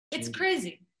it's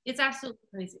crazy. It's absolutely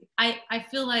crazy. I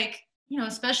feel like,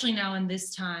 especially now in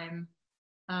this time,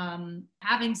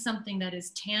 having something that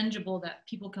is tangible that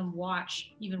people can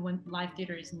watch even when live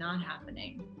theater is not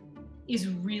happening is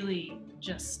really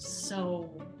just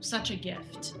such a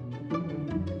gift.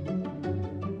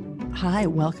 Hi,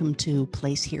 welcome to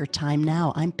Place Here, Time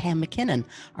Now. I'm Pam MacKinnon,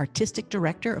 Artistic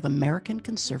Director of American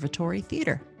Conservatory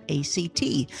Theater,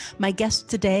 A.C.T. My guests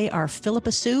today are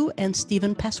Phillipa Soo and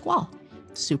Stephen Pasquale.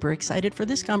 Super excited for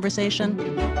this conversation.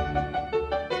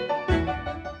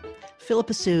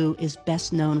 Phillipa Soo is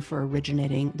best known for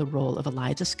originating the role of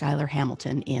Eliza Schuyler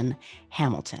Hamilton in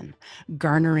Hamilton,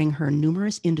 garnering her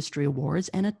numerous industry awards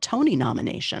and a Tony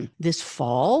nomination. This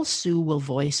fall, Soo will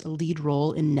voice a lead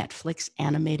role in Netflix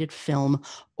animated film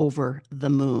Over the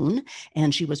Moon,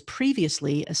 and she was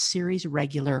previously a series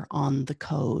regular on The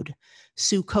Code.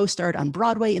 Soo co-starred on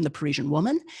Broadway in The Parisian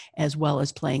Woman, as well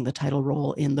as playing the title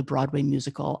role in the Broadway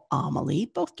musical Amelie,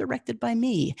 both directed by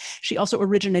me. She also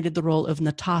originated the role of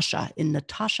Natasha in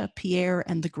Natasha, Pierre,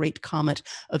 and the Great Comet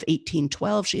of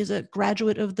 1812. She is a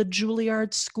graduate of the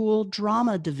Juilliard School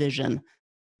Drama Division.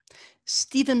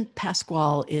 Stephen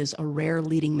Pasquale is a rare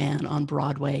leading man on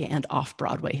Broadway and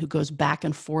off-Broadway who goes back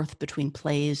and forth between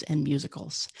plays and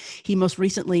musicals. He most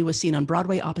recently was seen on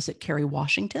Broadway opposite Kerry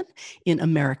Washington in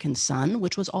American Son,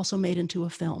 which was also made into a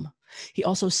film. He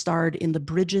also starred in The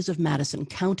Bridges of Madison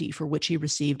County, for which he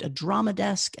received a Drama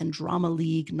Desk and Drama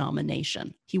League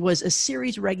nomination. He was a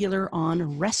series regular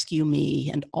on Rescue Me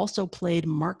and also played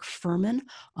Mark Furman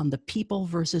on The People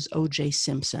vs. O.J.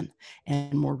 Simpson,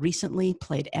 and more recently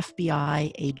played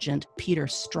FBI agent Peter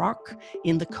Strzok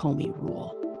in The Comey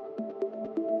Rule.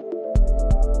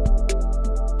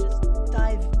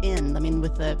 In. I mean,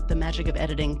 with the magic of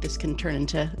editing, this can turn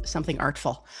into something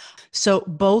artful. So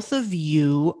both of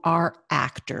you are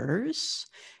actors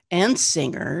and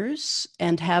singers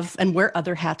and wear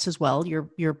other hats as well.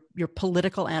 You're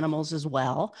political animals as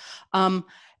well.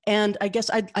 And I guess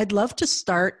I'd love to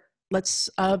start. Let's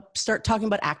start talking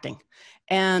about acting.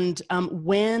 And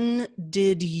when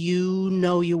did you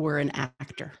know you were an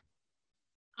actor?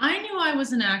 I knew I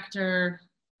was an actor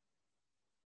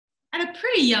at a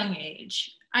pretty young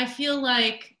age. I feel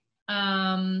like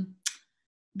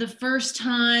the first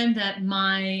time that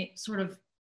my sort of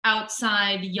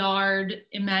outside yard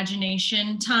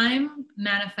imagination time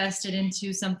manifested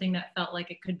into something that felt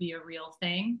like it could be a real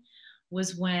thing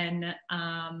was when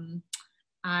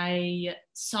I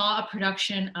saw a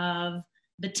production of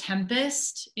The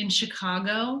Tempest in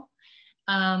Chicago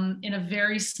in a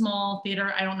very small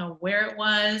theater. I don't know where it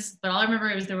was, but all I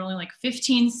remember there were only like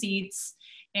 15 seats.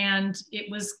 And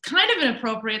it was kind of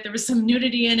inappropriate. There was some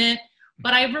nudity in it.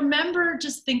 But I remember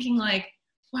just thinking like,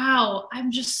 wow,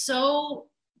 I'm just so,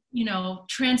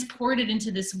 transported into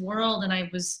this world. And I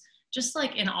was just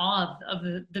like in awe of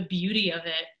the beauty of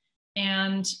it.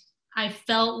 And I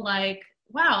felt like,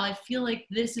 wow, I feel like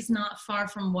this is not far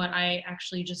from what I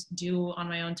actually just do on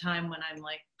my own time when I'm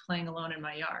like playing alone in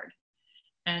my yard.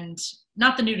 And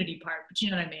not the nudity part, but you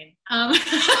know what I mean?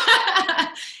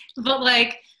 But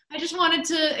like, I just wanted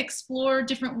to explore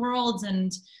different worlds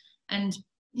and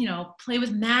play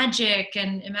with magic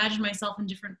and imagine myself in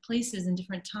different places and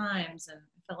different times. And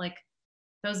I felt like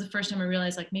that was the first time I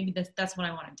realized like maybe that's what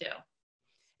I want to do.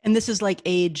 And this is like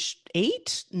age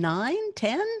 8, 9,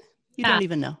 10? You don't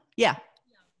even know. Yeah.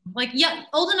 Like, yeah,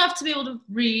 old enough to be able to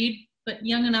read, but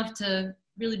young enough to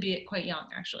really be quite young,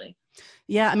 actually.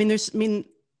 Yeah,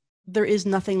 there is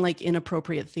nothing like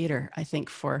inappropriate theater, I think,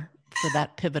 for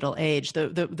that pivotal age.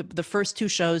 The first 2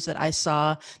 shows that I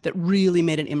saw that really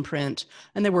made an imprint,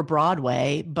 and they were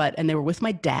Broadway, and they were with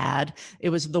my dad. It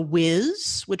was The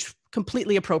Wiz, which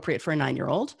completely appropriate for a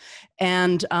 9-year-old,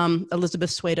 and Elizabeth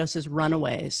Swados'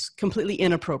 Runaways, completely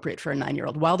inappropriate for a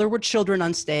 9-year-old. While there were children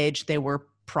on stage, they were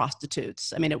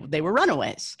prostitutes. I mean, they were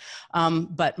runaways.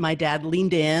 But my dad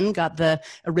leaned in, got the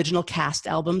original cast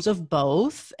albums of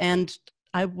both, and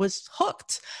I was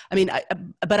hooked. I mean,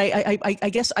 I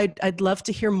guess I'd love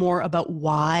to hear more about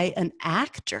why an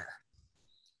actor.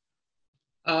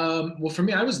 Well, for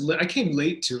me, I came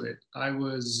late to it. I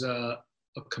was a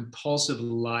compulsive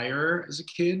liar as a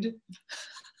kid,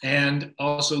 and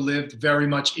also lived very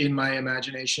much in my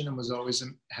imagination and was always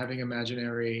having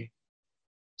imaginary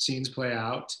scenes play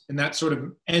out. And that sort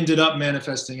of ended up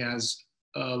manifesting as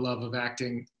a love of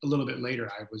acting a little bit later.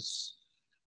 I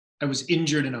was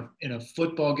injured in a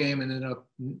football game and ended up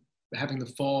having the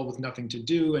fall with nothing to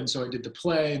do. And so I did the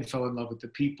play and fell in love with the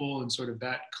people, and sort of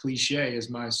that cliche is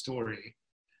my story.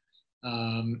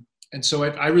 And so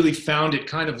I really found it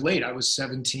kind of late. I was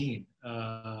 17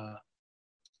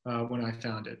 when I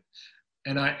found it.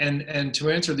 And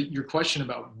to answer your question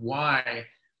about why,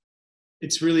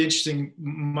 it's really interesting.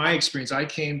 My experience, I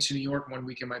came to New York one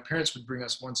weekend. My parents would bring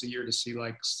us once a year to see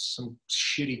like some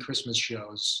shitty Christmas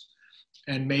shows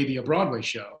and maybe a Broadway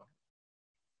show.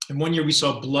 And one year we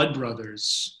saw Blood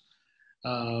Brothers,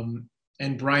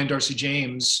 and Brian Darcy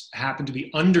James happened to be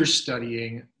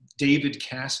understudying David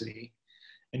Cassidy,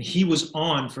 and he was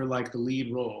on for like the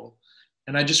lead role.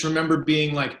 And I just remember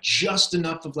being like just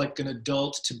enough of like an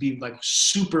adult to be like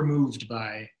super moved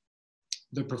by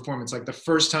the performance. Like the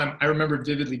first time I remember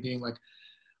vividly being like,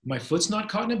 my foot's not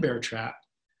caught in a bear trap.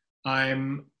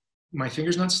 My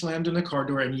finger's not slammed in a car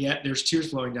door, and yet there's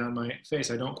tears flowing down my face.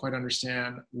 I don't quite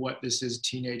understand what this is.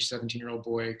 Teenage 17-year-old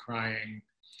boy crying.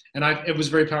 And it was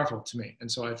very powerful to me.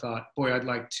 And so I thought, boy, I'd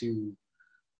like to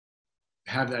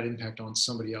have that impact on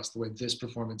somebody else the way this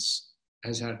performance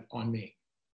has had on me.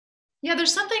 Yeah,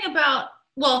 there's something about,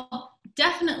 well,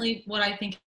 definitely what I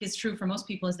think is true for most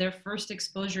people is their first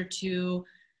exposure to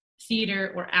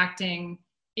theater or acting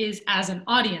is as an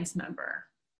audience member,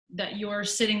 that you're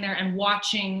sitting there and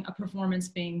watching a performance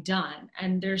being done.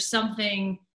 And there's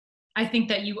something, I think,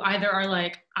 that you either are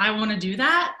like, I want to do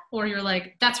that, or you're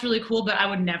like, that's really cool, but I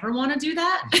would never want to do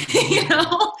that, you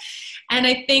know? And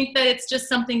I think that it's just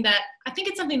something that, I think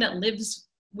it's something that lives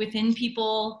within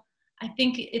people. I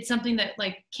think it's something that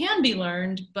like can be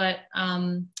learned, but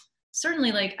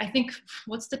certainly like, I think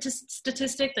what's the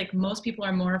statistic? Like most people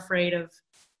are more afraid of,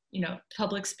 you know,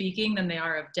 public speaking than they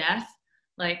are of death.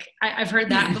 Like I've heard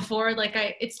that before. Like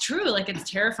it's true. Like it's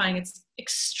terrifying. It's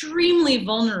extremely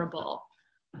vulnerable.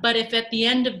 But if at the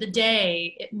end of the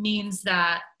day, it means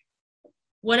that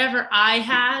whatever I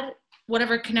had,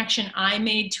 whatever connection I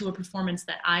made to a performance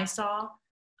that I saw,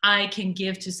 I can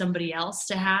give to somebody else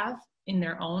to have in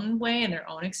their own way, in their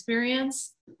own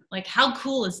experience. Like how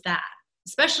cool is that?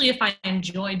 Especially if I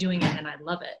enjoy doing it and I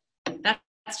love it.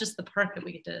 That's just the part that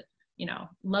we get to, you know,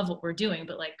 love what we're doing.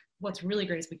 But like what's really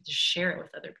great is we get to share it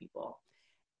with other people.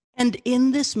 And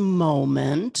in this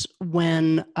moment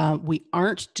when we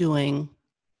aren't doing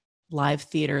live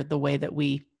theater the way that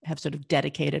we have sort of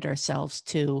dedicated ourselves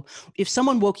to, if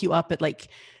someone woke you up at like,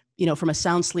 you know, from a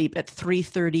sound sleep at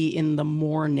 3:30 in the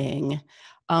morning,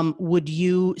 would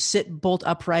you sit bolt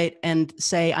upright and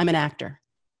say, I'm an actor?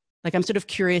 Like, I'm sort of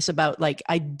curious about like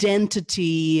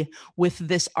identity with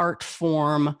this art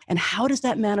form, and how does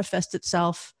that manifest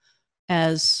itself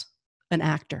as an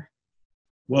actor?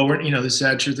 Well, the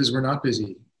sad truth is we're not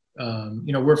busy.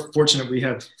 We're fortunate we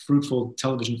have fruitful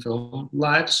television film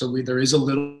lives, so there is a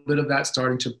little bit of that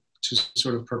starting to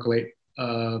sort of percolate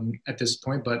at this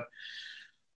point, but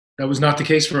that was not the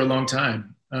case for a long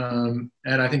time. And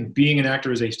I think being an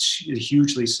actor is a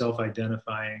hugely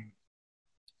self-identifying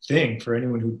thing for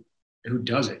anyone who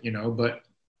does it, you know. But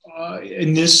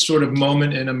in this sort of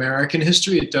moment in American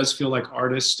history, it does feel like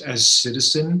artist as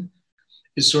citizen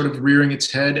is sort of rearing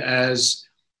its head as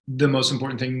the most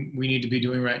important thing we need to be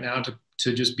doing right now,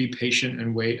 to just be patient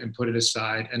and wait and put it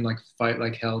aside and like fight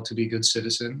like hell to be good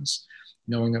citizens,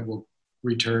 knowing that we'll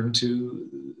return to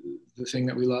the thing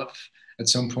that we love at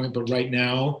some point. But right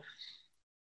now,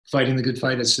 fighting the good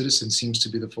fight as citizens seems to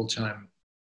be the full-time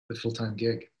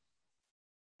gig.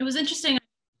 It was interesting.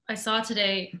 I saw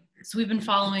today, so we've been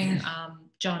following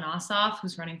Jon Ossoff,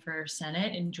 who's running for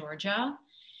Senate in Georgia.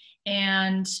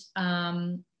 And,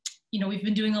 we've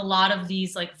been doing a lot of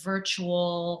these like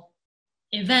virtual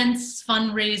events,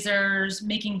 fundraisers,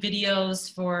 making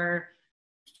videos for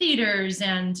theaters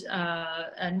and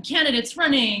candidates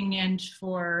running and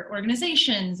for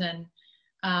organizations. And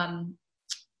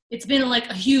it's been like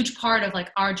a huge part of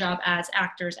like our job as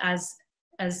actors,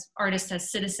 as artists,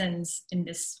 as citizens in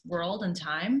this world and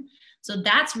time. So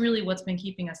that's really what's been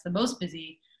keeping us the most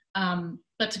busy.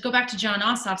 But to go back to Jon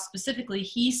Ossoff specifically,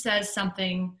 he says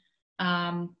something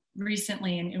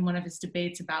recently in one of his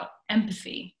debates about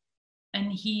empathy.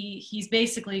 And he's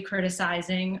basically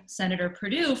criticizing Senator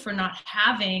Perdue for not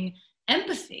having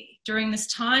empathy during this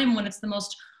time when it's the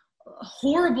most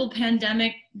horrible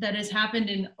pandemic that has happened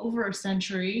in over a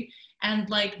century. And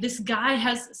like this guy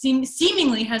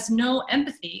seemingly has no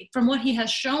empathy from what he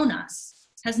has shown us,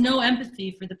 has no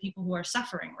empathy for the people who are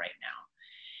suffering right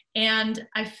now. And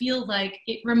I feel like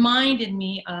it reminded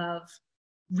me of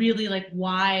really like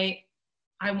why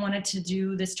I wanted to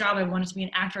do this job. I wanted to be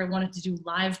an actor. I wanted to do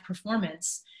live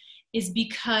performance, is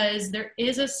because there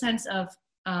is a sense of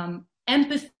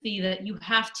empathy that you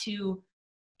have to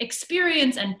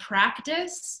experience and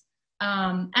practice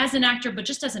as an actor, but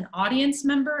just as an audience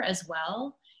member as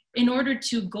well, in order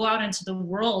to go out into the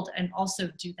world and also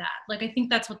do that. Like, I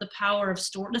think that's what the power of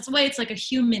story, that's why it's like a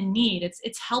human need.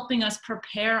 It's helping us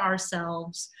prepare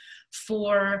ourselves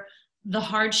for the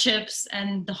hardships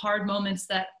and the hard moments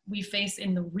that we face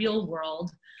in the real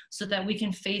world, so that we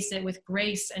can face it with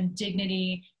grace and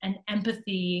dignity and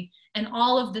empathy and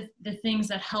all of the things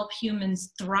that help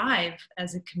humans thrive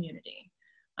as a community.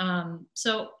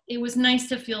 So it was nice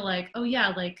to feel like, oh yeah,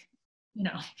 like, you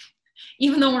know,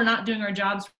 even though we're not doing our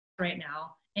jobs right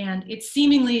now, and it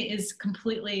seemingly is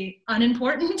completely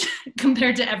unimportant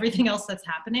compared to everything else that's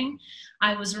happening,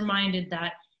 I was reminded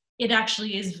that it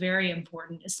actually is very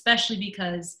important, especially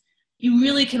because you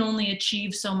really can only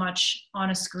achieve so much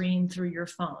on a screen through your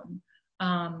phone.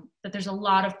 That there's a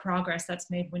lot of progress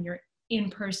that's made when you're in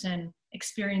person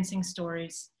experiencing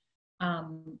stories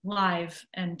live,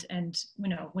 and you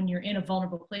know, when you're in a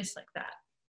vulnerable place like that.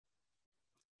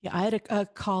 Yeah, I had a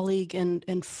colleague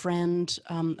and friend,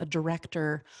 a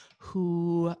director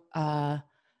who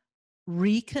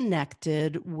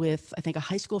reconnected with, I think, a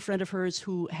high school friend of hers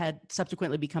who had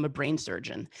subsequently become a brain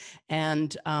surgeon,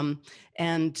 and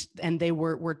they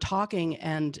were talking,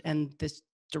 and this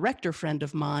director friend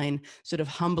of mine sort of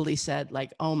humbly said,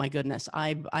 like, oh my goodness,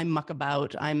 I muck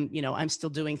about, I'm still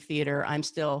doing theater, I'm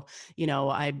still,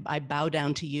 I bow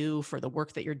down to you for the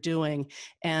work that you're doing.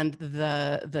 And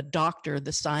the doctor,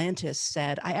 the scientist,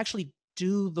 said, I actually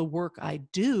do the work I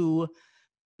do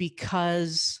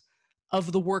because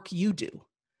of the work you do,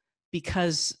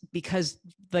 because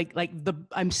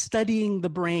I'm studying the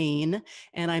brain,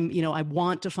 and I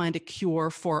want to find a cure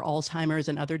for Alzheimer's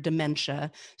and other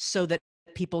dementia so that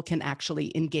people can actually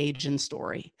engage in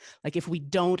story. Like, if we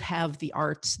don't have the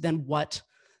arts, then what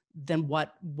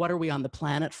are we on the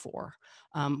planet for?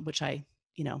 Which I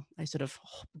sort of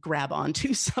grab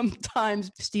onto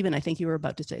sometimes. Stephen, I think you were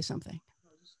about to say something.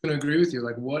 I'm going to agree with you.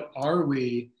 Like, what are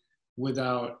we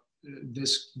without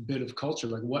this bit of culture?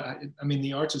 Like, what, I mean,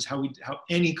 the arts is how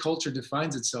any culture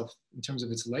defines itself in terms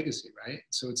of its legacy, right?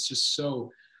 So it's just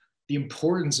the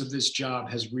importance of this job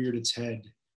has reared its head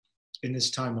in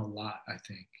this time a lot, I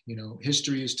think.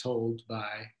 History is told by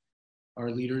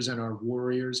our leaders and our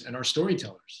warriors and our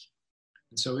storytellers.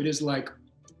 And so it is like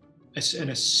an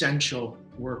essential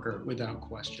worker without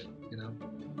question,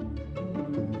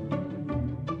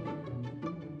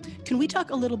 Can we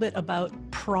talk a little bit about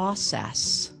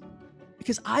process?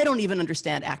 Because I don't even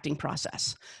understand acting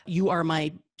process. You are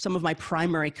some of my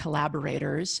primary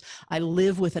collaborators. I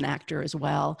live with an actor as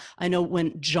well. I know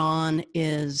when John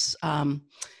is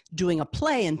doing a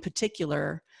play in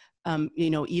particular,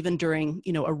 even during,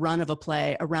 a run of a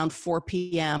play around 4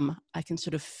 p.m., I can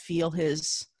sort of feel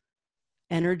his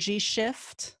energy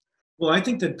shift. Well, I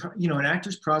think that, an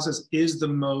actor's process is the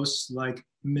most like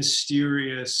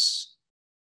mysterious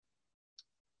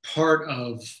part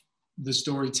of the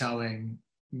storytelling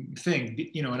thing,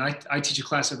 and I teach a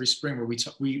class every spring where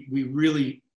we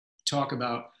really talk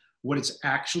about what it's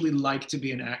actually like to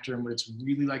be an actor and what it's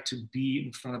really like to be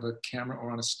in front of a camera or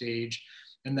on a stage,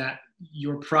 and that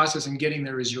your process in getting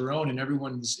there is your own, and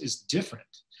everyone's is different.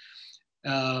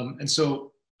 And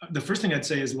so the first thing I'd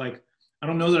say is, like, I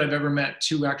don't know that I've ever met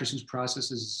two actors whose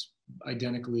process is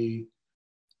identically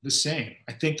the same.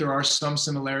 I think there are some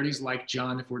similarities, like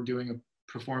John, if we're doing a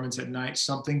performance at night,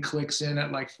 something clicks in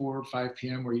at like 4 or 5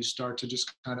 p.m. where you start to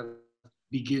just kind of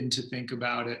begin to think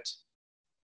about it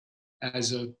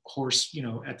as a horse,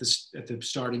 at the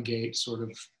starting gate, sort of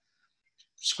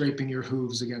scraping your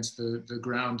hooves against the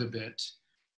ground a bit.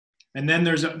 And then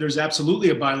there's absolutely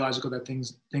a biological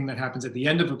thing that happens at the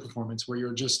end of a performance where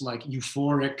you're just like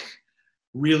euphoric,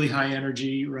 really high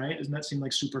energy, right? Doesn't that seem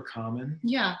like super common?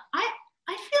 Yeah, I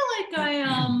feel like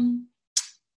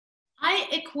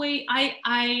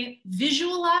I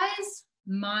visualize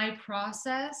my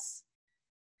process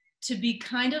to be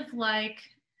kind of like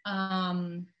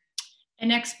an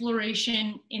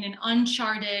exploration in an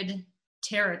uncharted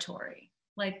territory,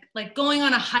 like going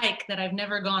on a hike that I've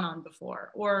never gone on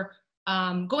before, or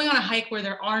going on a hike where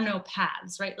there are no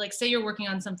paths, right? Like, say you're working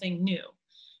on something new.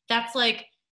 That's like,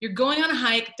 you're going on a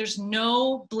hike, there's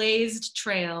no blazed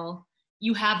trail,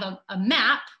 you have a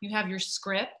map, you have your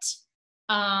script,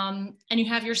 and you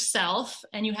have yourself,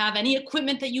 and you have any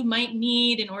equipment that you might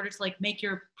need in order to like make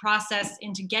your process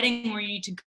into getting where you need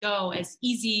to go as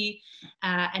easy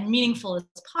and meaningful as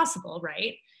possible,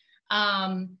 right?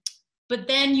 But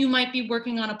then you might be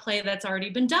working on a play that's already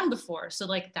been done before. So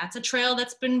like, that's a trail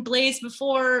that's been blazed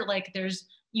before. Like, there's,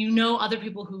 other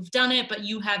people who've done it, but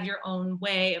you have your own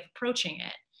way of approaching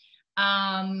it.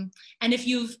 And if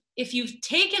you've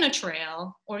taken a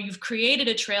trail, or you've created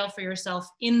a trail for yourself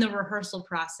in the rehearsal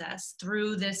process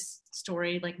through this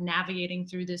story, like navigating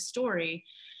through this story,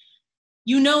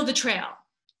 the trail.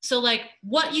 So like,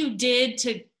 what you did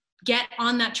to get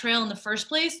on that trail in the first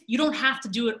place, you don't have to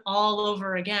do it all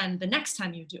over again the next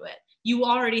time you do it. you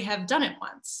already have done it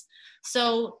once.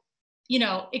 So, you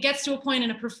know, it gets to a point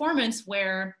in a performance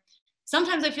where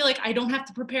sometimes I feel like I don't have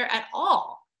to prepare at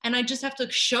all. And I just have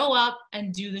to show up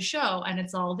and do the show, and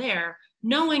it's all there,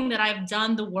 knowing that I've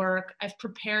done the work, I've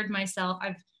prepared myself,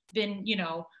 I've been, you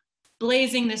know,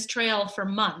 blazing this trail for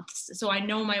months. So I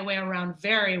know my way around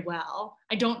very well.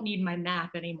 I don't need my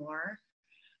map anymore.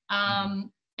 And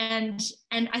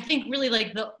I think really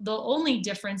like the only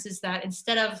difference is that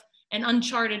instead of an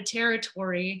uncharted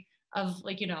territory of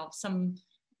like, you know, some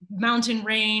mountain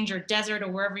range or desert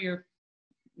or wherever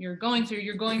you're going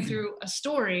through a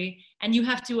story, and you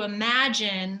have to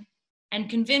imagine and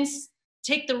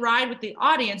take the ride with the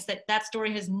audience that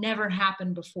story has never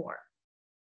happened before.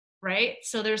 Right?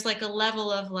 So there's like a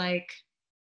level of like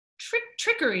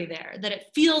trickery there, that it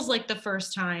feels like the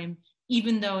first time,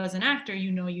 even though as an actor,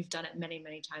 you know, you've done it many,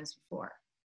 many times before.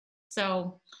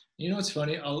 So, you know, what's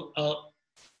funny,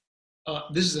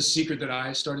 this is a secret that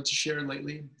I started to share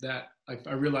lately that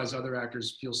I realize other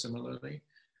actors feel similarly.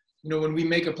 You know, when we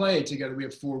make a play together, we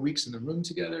have 4 weeks in the room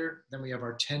together, then we have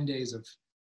our 10 days of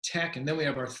tech, and then we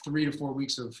have our 3 to 4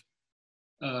 weeks of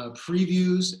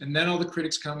previews, and then all the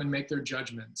critics come and make their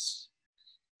judgments.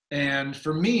 And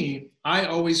for me, I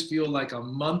always feel like a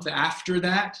month after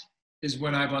that is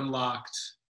when I've unlocked,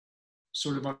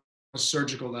 sort of on a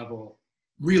surgical level,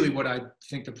 really what I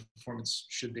think the performance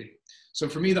should be. So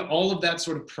for me, all of that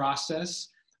sort of process,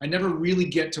 I never really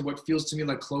get to what feels to me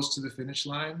like close to the finish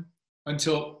line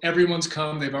until everyone's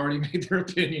come, they've already made their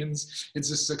opinions, it's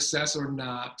a success or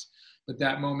not. But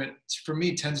that moment, for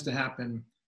me, tends to happen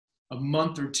a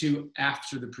month or two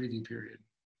after the preview period.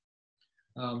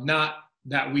 Not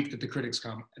that week that the critics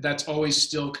come. That's always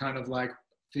still kind of like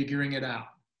figuring it out.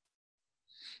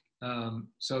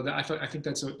 So I think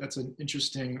that's an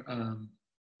interesting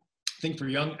thing for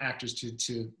young actors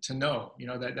to know. You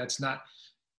know, that's not.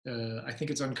 I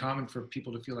think it's uncommon for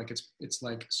people to feel like it's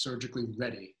like surgically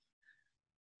ready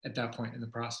at that point in the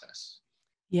process.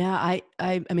 Yeah,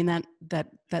 I mean that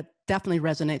definitely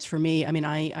resonates for me. I mean,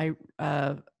 I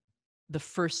the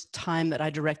first time that I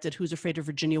directed Who's Afraid of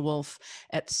Virginia Woolf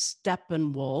at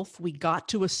Steppenwolf, we got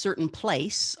to a certain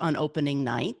place on opening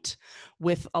night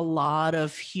with a lot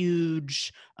of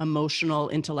huge emotional,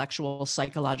 intellectual,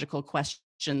 psychological questions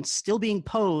still being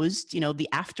posed, you know, the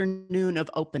afternoon of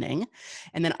opening.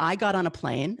 And then I got on a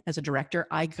plane as a director.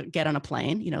 I could get on a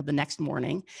plane, you know, the next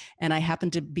morning. And I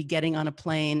happened to be getting on a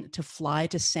plane to fly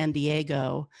to San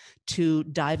Diego to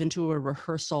dive into a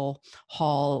rehearsal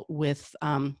hall with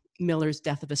Miller's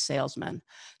Death of a Salesman.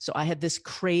 So I had this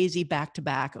crazy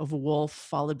back-to-back of Wolf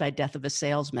followed by Death of a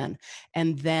Salesman.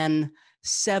 And then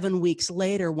 7 weeks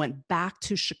later went back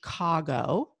to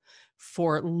Chicago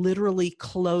for literally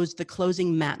the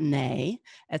closing matinee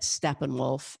at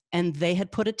Steppenwolf, and they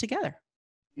had put it together.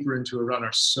 You're into a runner,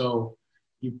 so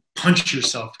you punch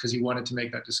yourself because you wanted to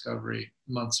make that discovery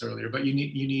months earlier, but you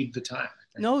need the time.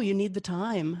 No, you need the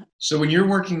time. So when you're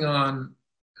working on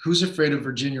Who's Afraid of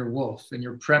Virginia Woolf and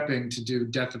you're prepping to do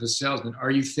Death of a Salesman, are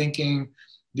you thinking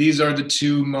these are the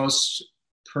two most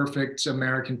perfect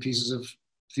American pieces of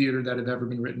theater that have ever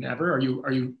been written ever? Are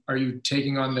you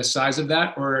taking on the size of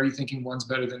that, or are you thinking one's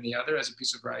better than the other as a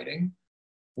piece of writing?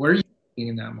 What are you thinking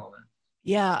in that moment?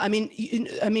 Yeah, I mean,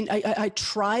 I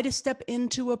try to step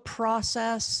into a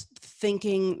process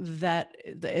thinking that,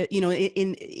 you know,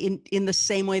 in the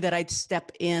same way that I'd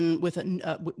step in with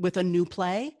a new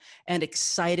play and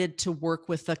excited to work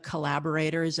with the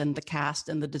collaborators and the cast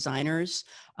and the designers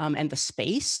and the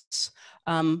space.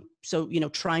 So, you know,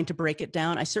 trying to break it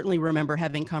down. I certainly remember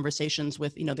having conversations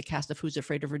with, you know, the cast of Who's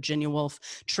Afraid of Virginia Woolf,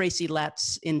 Tracy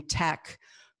Letts in tech,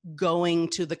 going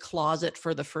to the closet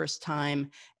for the first time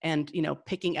and, you know,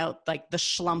 picking out like the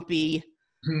schlumpy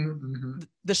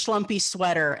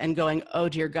sweater and going, oh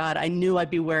dear God, I knew I'd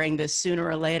be wearing this sooner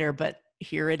or later, but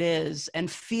here it is. And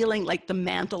feeling like the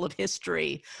mantle of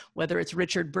history, whether it's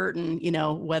Richard Burton, you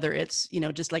know, whether it's, you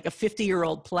know, just like a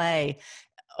 50-year-old play.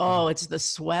 Oh, it's the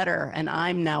sweater and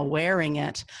I'm now wearing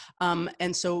it.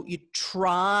 And so you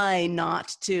try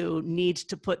not to need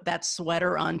to put that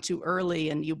sweater on too early,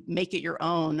 and you make it your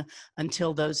own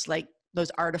until those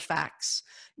artifacts,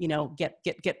 you know,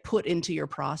 get put into your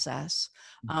process.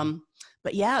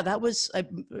 But yeah, that was a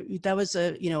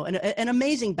you know, an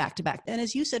amazing back-to-back. And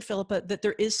as you said, Phillipa, that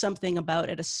there is something about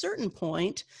at a certain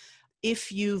point,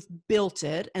 if you've built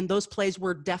it, and those plays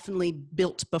were definitely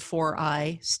built before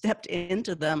I stepped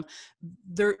into them,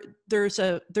 there's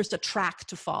a track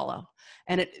to follow,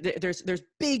 and there's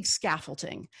big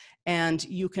scaffolding, and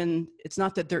it's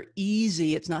not that they're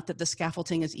easy, it's not that the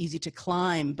scaffolding is easy to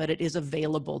climb, but it is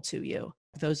available to you.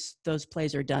 Those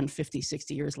plays are done 50,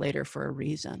 60 years later for a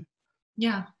reason.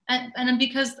 Yeah. And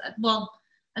because, well,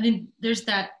 I mean, there's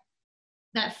that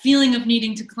feeling of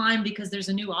needing to climb because there's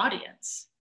a new audience,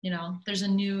 there's a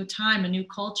new time, a new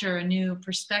culture, a new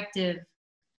perspective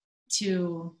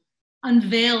to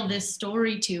unveil this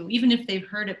story to, even if they've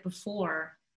heard it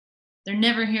before, they're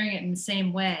never hearing it in the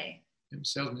same way.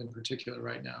 Salesmen in particular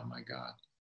right now, my God,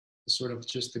 sort of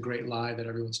just the great lie that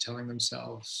everyone's telling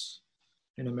themselves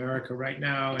in America right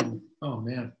now. And oh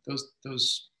man, those,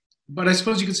 but I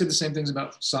suppose you could say the same things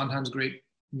about Sondheim's great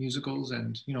musicals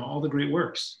and, all the great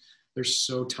works. They're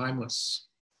so timeless.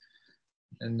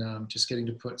 And just getting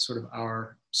to put sort of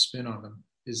our spin on them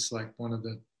is like one of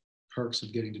the perks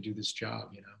of getting to do this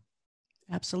job,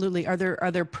 Absolutely. Are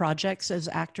there projects as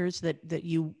actors that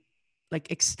you like,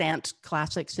 extant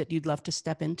classics that you'd love to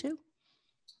step into?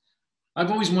 I've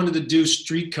always wanted to do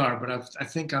Streetcar, but I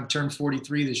think I've turned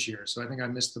 43 this year, so I think I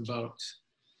missed the boat.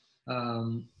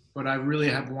 But I really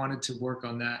have wanted to work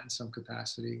on that in some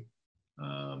capacity.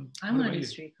 I want to do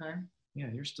Streetcar. Yeah,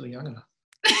 you're still young enough.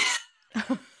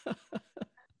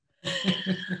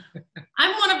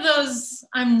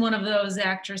 I'm one of those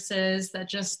actresses that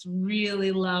just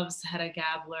really loves Hedda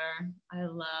Gabler. I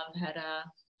love Hedda.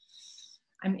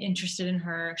 I'm interested in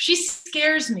her. She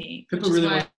scares me. Phillipa really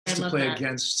wants to play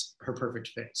against her perfect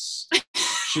face.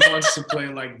 She wants to play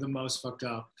like the most fucked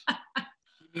up.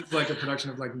 She needs like a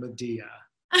production of like Medea.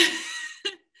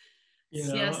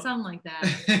 Yeah, something like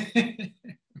that.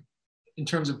 In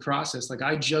terms of process, like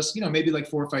I just, maybe like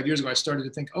 4 or 5 years ago, I started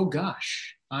to think, oh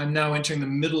gosh, I'm now entering the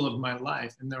middle of my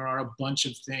life and there are a bunch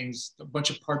of things, a bunch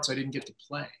of parts I didn't get to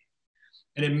play.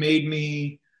 And it made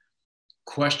me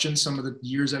question some of the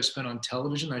years I've spent on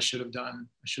television. I should have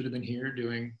been here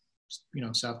doing,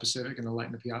 South Pacific and The Light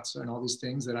in the Piazza and all these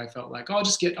things that I felt like, I'll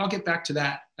get back to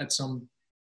that at some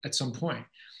point.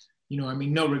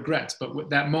 No regrets, but with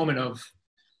that moment of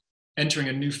entering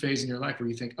a new phase in your life where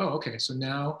you think, oh, okay, so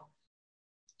now,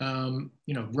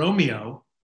 Romeo,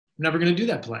 I'm never going to do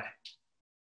that play.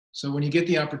 So when you get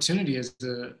the opportunity at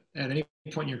any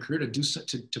point in your career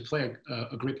to play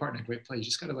a great part in a great play, you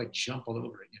just got to like jump all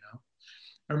over it,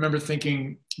 I remember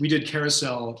thinking, we did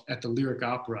Carousel at the Lyric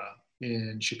Opera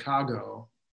in Chicago,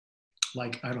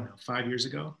 like, I don't know, 5 years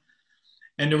ago.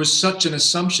 And there was such an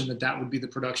assumption that would be the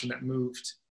production that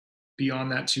moved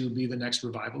beyond that to be the next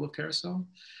revival of Carousel,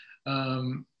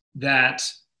 that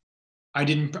I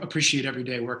didn't appreciate every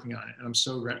day working on it. And I'm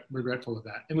so regretful of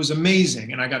that. It was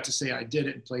amazing. And I got to say I did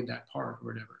it and played that part or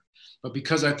whatever. But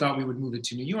because I thought we would move it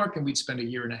to New York and we'd spend a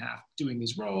year and a half doing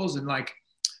these roles, and like,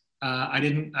 I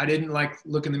didn't like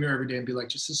look in the mirror every day and be like,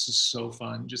 this is so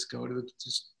fun. Just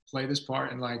just play this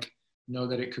part and like know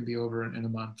that it could be over in a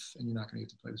month and you're not going to get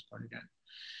to play this part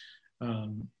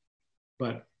again.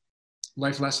 But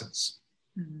life lessons.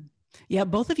 Mm-hmm. Yeah,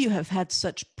 both of you have had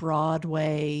such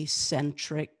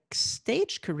Broadway-centric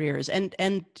stage careers, and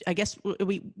I guess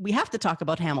we have to talk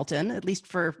about Hamilton, at least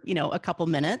for a couple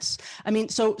minutes. I mean,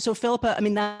 so Phillipa, I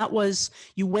mean, that was,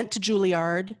 you went to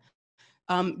Juilliard.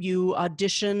 You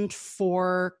auditioned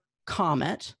for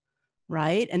Comet,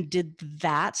 right? And did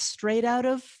that straight out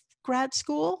of grad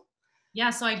school? Yeah,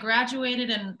 so I graduated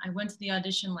and I went to the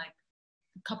audition like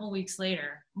a couple weeks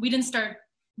later. We didn't start,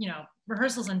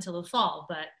 rehearsals until the fall,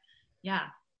 but yeah.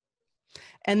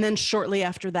 And then shortly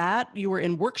after that, you were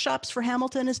in workshops for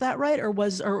Hamilton, is that right? Or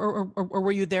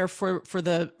were you there for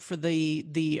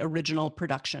the original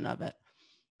production of it?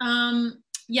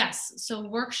 Yes. So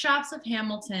workshops of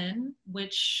Hamilton,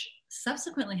 which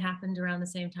subsequently happened around the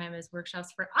same time as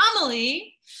workshops for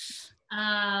Amelie.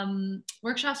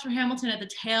 Workshops for Hamilton at the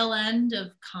tail end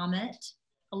of Comet.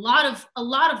 A lot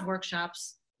of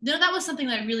workshops. That was something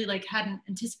that I really like hadn't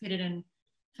anticipated and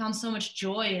found so much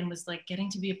joy in, was like getting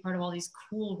to be a part of all these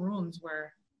cool rooms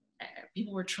where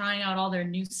people were trying out all their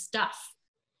new stuff.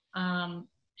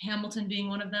 Hamilton being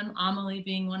one of them, Amelie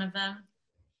being one of them.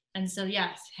 And so,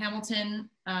 yes, Hamilton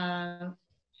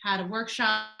had a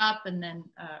workshop and then,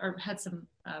 or had some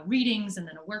readings and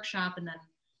then a workshop and then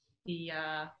the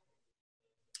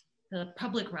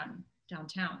public run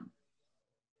downtown.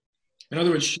 In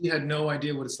other words, she had no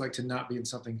idea what it's like to not be in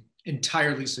something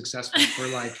entirely successful for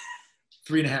like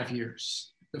 3.5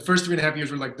 years. The first 3.5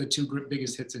 years were like the two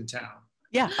biggest hits in town.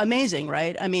 Yeah, amazing,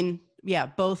 right? I mean, yeah,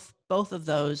 both of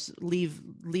those leave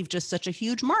just such a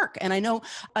huge mark. And I know,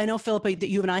 Phillipa, that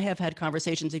you and I have had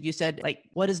conversations. If you said, like,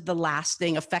 what is the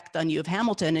lasting effect on you of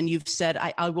Hamilton? And you've said,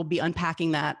 I will be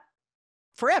unpacking that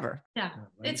forever. Yeah,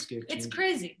 it's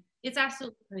crazy. It's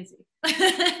absolutely crazy.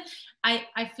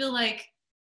 I feel like,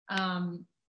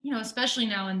 especially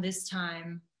now in this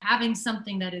time, having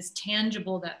something that is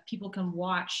tangible that people can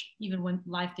watch even when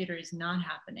live theater is not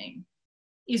happening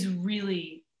is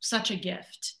really such a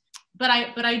gift. But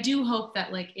I do hope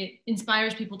that like it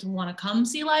inspires people to want to come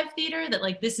see live theater, that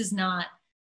like this is not,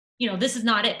 this is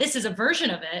not it. This is a version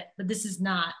of it, but this is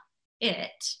not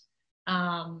it.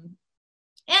 And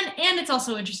it's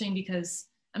also interesting because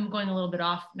I'm going a little bit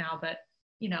off now, but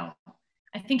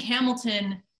I think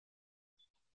Hamilton,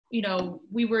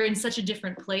 we were in such a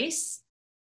different place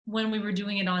when we were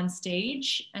doing it on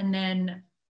stage. And then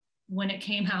when it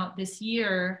came out this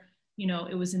year,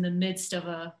 it was in the midst of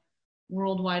a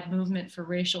worldwide movement for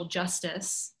racial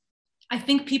justice. I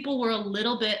think people were a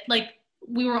little bit like,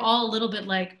 we were all a little bit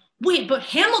like, wait, but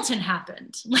Hamilton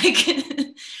happened.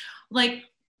 Like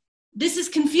this is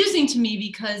confusing to me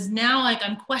because now like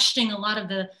I'm questioning a lot of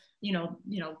the,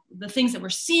 the things that we're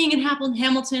seeing in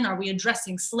Hamilton. Are we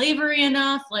addressing slavery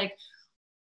enough? Like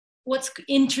what's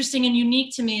interesting and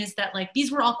unique to me is that like,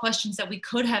 these were all questions that we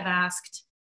could have asked,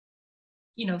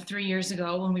 3 years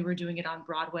ago when we were doing it on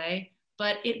Broadway.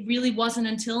 But it really wasn't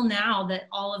until now that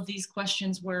all of these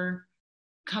questions were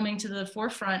coming to the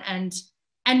forefront and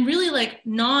really like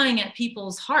gnawing at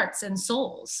people's hearts and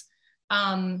souls.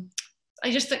 I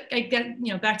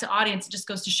get, back to audience, it just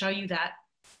goes to show you that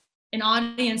an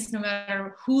audience, no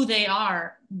matter who they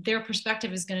are, their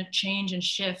perspective is going to change and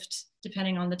shift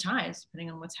depending on the times,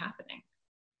 depending on what's happening.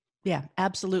 Yeah,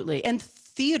 absolutely. And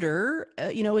theater,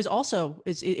 is also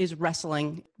is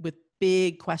wrestling with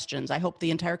big questions. I hope the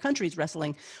entire country is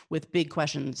wrestling with big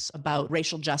questions about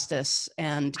racial justice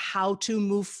and how to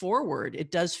move forward.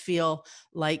 It does feel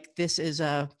like this is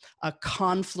a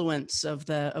confluence of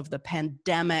the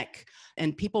pandemic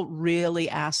and people really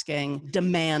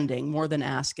demanding more than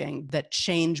asking that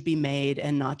change be made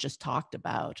and not just talked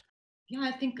about. Yeah,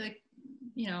 I think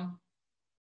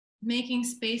making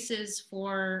spaces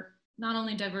for not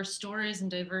only diverse stories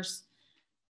and diverse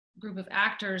group of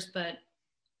actors, but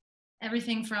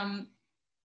everything from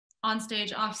on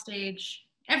stage, off stage,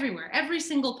 everywhere, every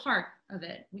single part of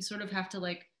it. We sort of have to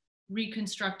like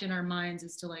reconstruct in our minds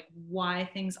as to like why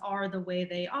things are the way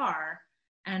they are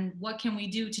and what can we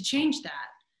do to change that.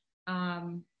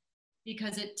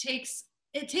 Because it takes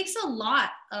a lot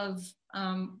of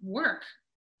work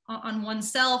on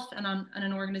oneself and on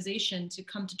an organization to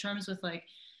come to terms with like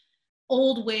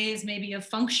old ways maybe of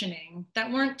functioning that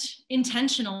weren't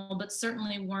intentional, but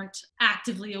certainly weren't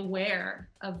actively aware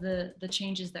of the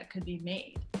changes that could be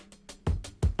made.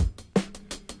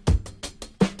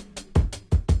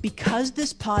 Because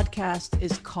this podcast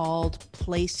is called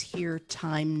Place Here,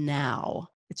 Time Now,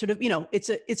 it's sort of,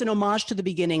 it's an homage to the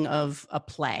beginning of a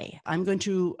play. I'm going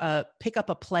to pick up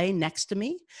a play next to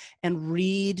me and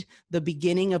read the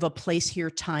beginning of A Place Here,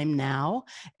 Time Now.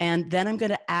 And then I'm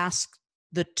going to ask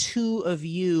the two of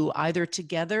you, either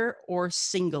together or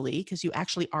singly, because you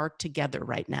actually are together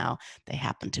right now. They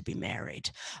happen to be married.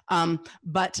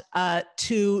 But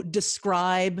to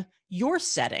describe your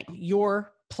setting,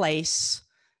 your place,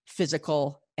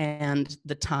 physical, and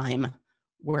the time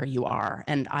where you are.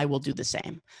 And I will do the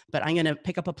same. But I'm going to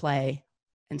pick up a play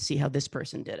and see how this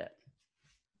person did it.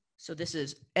 So this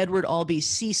is Edward Albee's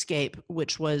Seascape,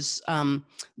 which was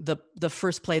the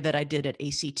first play that I did at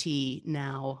A.C.T.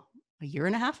 now a year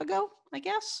and a half ago, I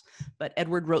guess. But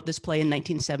Edward wrote this play in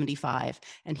 1975,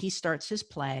 and he starts his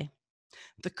play.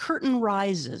 The curtain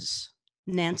rises.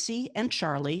 Nancy and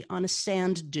Charlie on a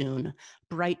sand dune,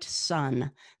 bright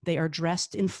sun. They are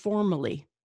dressed informally.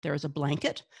 There is a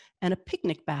blanket and a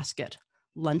picnic basket.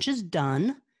 Lunch is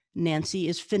done. Nancy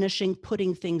is finishing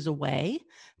putting things away.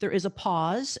 There is a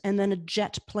pause, and then a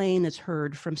jet plane is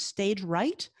heard from stage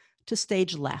right to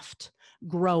stage left,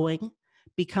 growing,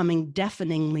 becoming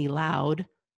deafeningly loud,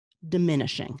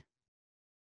 diminishing.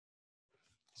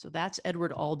 So that's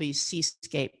Edward Albee's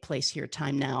Seascape, Place Here,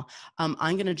 Time Now. I'm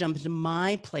going to jump into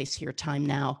my Place Here, Time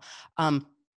Now.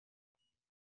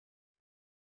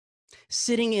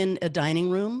 Sitting in a dining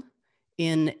room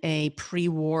in a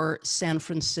pre-war San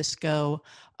Francisco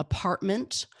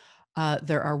apartment.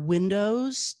 There are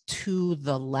windows to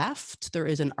the left. There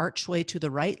is an archway to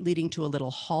the right leading to a little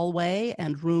hallway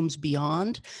and rooms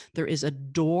beyond. There is a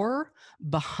door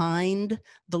behind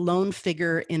the lone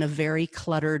figure in a very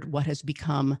cluttered, what has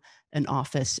become an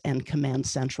office and command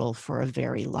central for a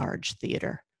very large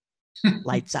theater.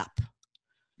 Lights up.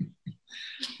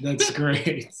 That's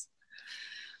great.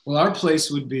 Well, our place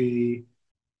would be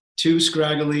two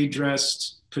scraggly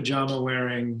dressed, pajama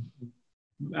wearing,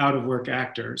 out of work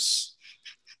actors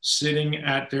sitting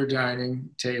at their dining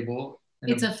table.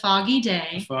 It's a foggy day.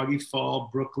 A foggy fall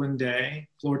Brooklyn day.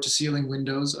 Floor to ceiling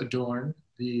windows adorn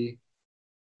the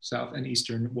south and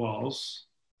eastern walls.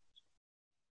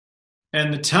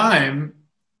 And the time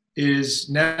is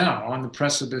now on the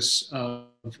precipice of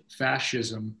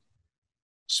fascism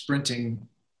sprinting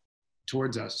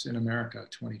towards us in America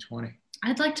 2020.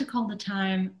 I'd like to call the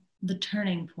time the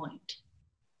turning point.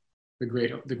 The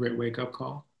great wake-up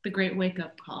call. The great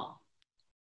wake-up call.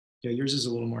 Yeah, yours is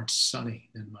a little more sunny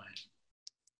than mine.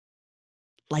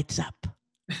 Lights up.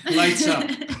 Lights up.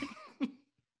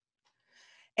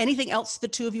 Anything else the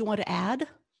two of you want to add?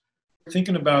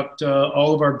 Thinking about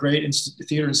all of our great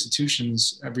theater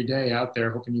institutions every day out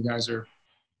there, hoping you guys are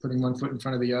putting one foot in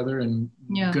front of the other and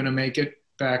going to make it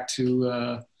back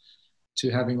to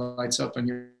having lights up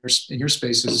in your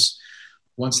spaces.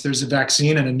 Once there's a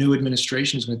vaccine and a new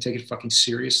administration is going to take it fucking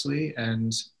seriously,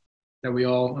 and that we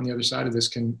all on the other side of this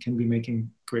can be making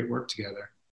great work together.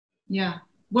 Yeah,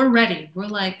 we're ready.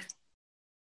 We're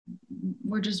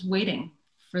just waiting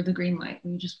for the green light.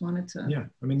 We just wanted to. Yeah,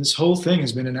 I mean, this whole thing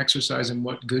has been an exercise in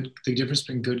the difference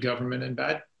between good government and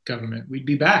bad government. We'd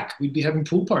be back. We'd be having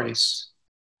pool parties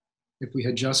if we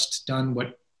had just done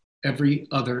what every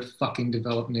other fucking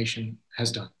developed nation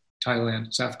has done.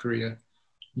 Thailand, South Korea,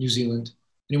 New Zealand,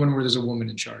 anyone where there's a woman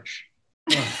in charge.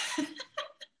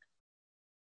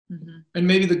 Mm-hmm. And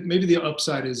maybe the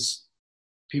upside is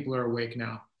people are awake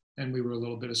now, and we were a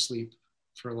little bit asleep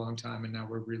for a long time, and now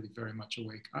we're really very much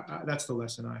awake. That's the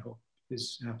lesson I hope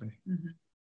is happening. Mm-hmm.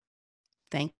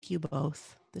 Thank you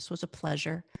both. This was a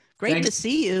pleasure. Great to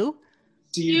see you.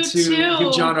 See you too.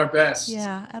 Give John our best.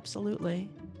 Yeah, absolutely.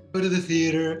 Go to the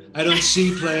theater. I don't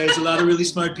see plays. A lot of really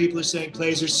smart people are saying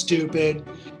plays are stupid.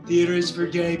 Theater is for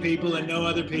gay people and no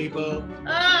other people.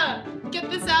 Get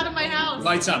this out of my house.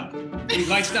 Lights up. Please,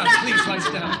 lights down. Please,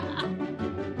 lights down.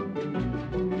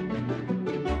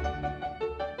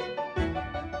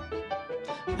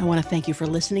 I want to thank you for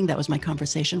listening. That was my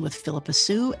conversation with Phillipa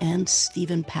Soo and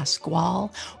Stephen Pasquale.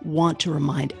 Want to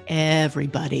remind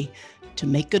everybody to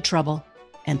make good trouble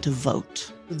and to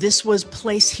vote. This was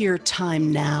Place Here,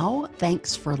 Time Now.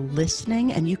 Thanks for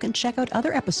listening, and you can check out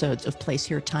other episodes of Place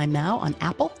Here, Time Now on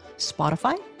Apple,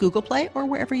 Spotify, Google Play, or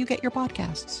wherever you get your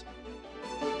podcasts.